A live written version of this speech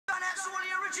all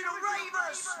the original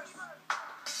ravers.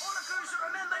 All the crews that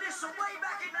remember this from way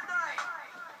back in the day.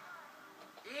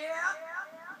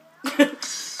 Yeah?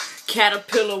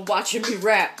 Caterpillar watching me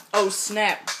rap. Oh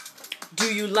snap.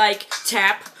 Do you like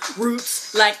tap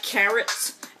roots like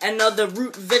carrots and other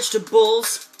root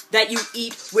vegetables that you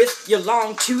eat with your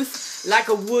long tooth like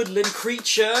a woodland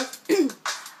creature?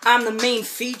 I'm the main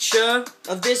feature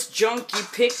of this junky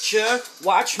picture.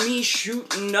 Watch me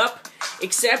shooting up,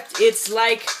 except it's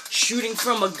like shooting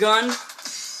from a gun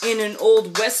in an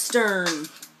old western.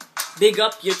 Big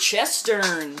up your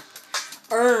chestern.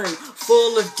 Urn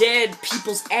full of dead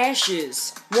people's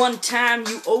ashes. One time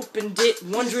you opened it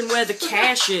wondering where the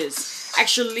cash is.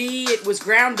 Actually, it was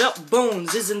ground up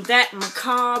bones. Isn't that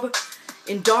macabre?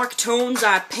 In dark tones,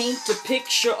 I paint a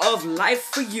picture of life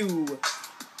for you.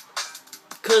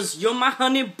 'Cause you're my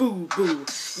honey boo-boo.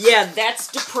 Yeah, that's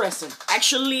depressing.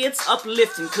 Actually, it's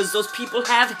uplifting, 'cause those people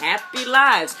have happy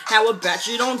lives. How about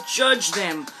you don't judge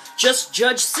them? Just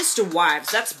judge sister wives.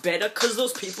 That's better, 'cause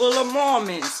those people are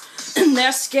Mormons. And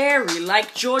they're scary,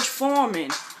 like George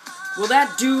Foreman. Well,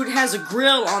 that dude has a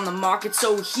grill on the market,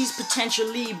 so he's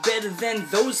potentially better than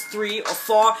those 3 or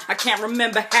 4. I can't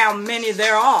remember how many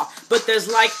there are, but there's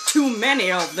like too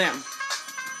many of them.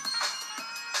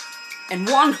 And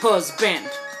one husband.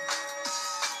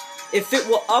 If it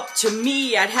were up to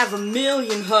me, I'd have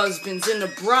 1,000,000 husbands in a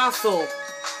brothel.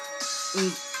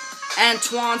 And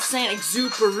Antoine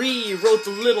Saint-Exupéry wrote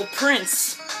The Little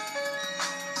Prince.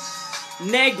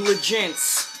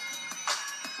 Negligence.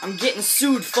 I'm getting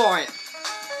sued for it.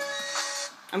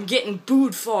 I'm getting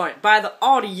booed for it by the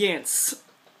audience.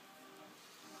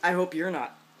 I hope you're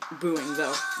not booing,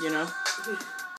 though, you know?